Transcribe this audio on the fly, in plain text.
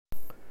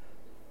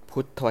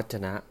พุทธวจ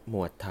นะ หม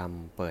วดธรรม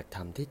เปิดธร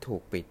รมที่ถู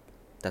กปิด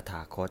ตถ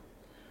าคต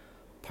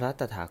พระ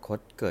ตถาคต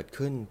เกิด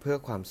ขึ้นเพื่อ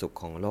ความสุข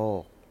ของโล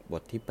ก บ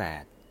ทที่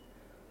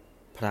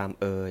 8 พราหมณ์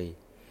เอ่ย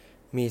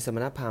มีสม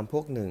ณพราหมณ์พ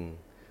วกหนึ่ง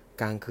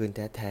กลางคืน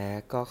แท้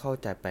ๆก็เข้า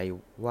ใจไป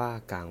ว่า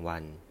กลางวั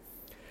น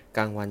ก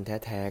ลางวันแ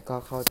ท้ๆก็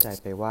เข้าใจ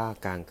ไปว่า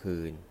กลางคื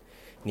น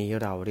นี้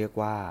เราเรียก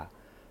ว่า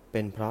เ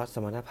ป็นเพราะส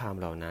มณพราหมณ์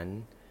เหล่านั้น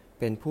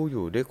เป็นผู้อ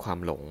ยู่ด้วยความ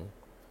หลง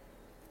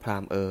พรา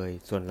หมณ์เอ่ย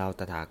ส่วนเรา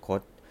ตถาค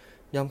ต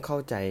ย่อมเข้า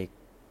ใจ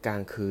กลา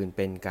งคืนเ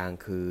ป็นกลาง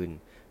คืน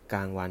กล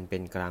างวันเป็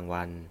นกลาง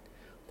วัน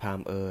พราหม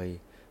ณ์เอ่ย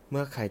เ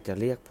มื่อใครจะ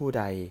เรียกผู้ใ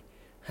ด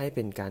ให้เ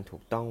ป็นการถู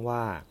กต้องว่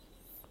า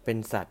เป็น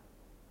สัตว์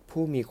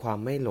ผู้มีความ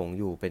ไม่หลง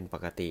อยู่เป็นป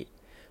กติ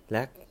แล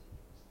ะ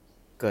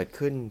เกิด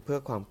ขึ้นเพื่อ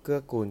ความเกื้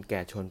อกูลแ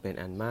ก่ชนเป็น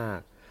อันมาก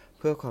เ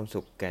พื่อความสุ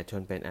ขแก่ช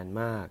นเป็นอัน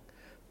มาก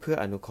เพื่อ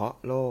อนุเคราะห์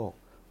โลก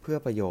เพื่อ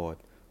ประโยช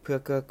น์ เพื่อ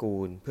เกื้อกู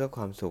ล เพื่อค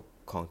วามสุข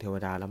ของเทว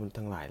ดาและมนุษย์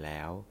ทั้งหลายแ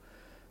ล้ว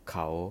เข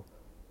า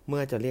เมื่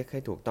อจะเรียกให้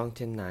ถูกต้องเ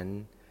ช่นนั้น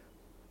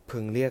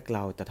พึงเรียกเร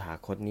าตถา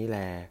คตนี้แล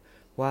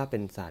ว่าเป็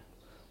นสัตว์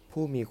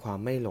ผู้มีความ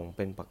ไม่หลงเ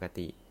ป็นปก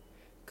ติ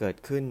เกิด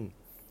ขึ้น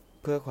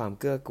เพื่อความ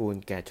เกื้อกูล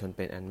แก่ชนเ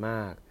ป็นอันม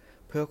าก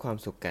เพื่อความ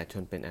สุขแก่ช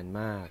นเป็นอัน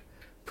มาก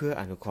เพื่อ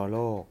อนุเคราะห์โล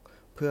ก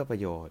เพื่อประ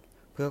โยชน์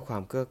เพื่อควา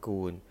มเกื้อ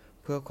กูล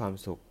เพื่อความ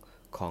สุข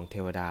ของเท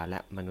วดาและ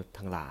มนุษย์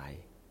ทั้งหลาย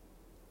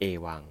เอ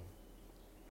วัง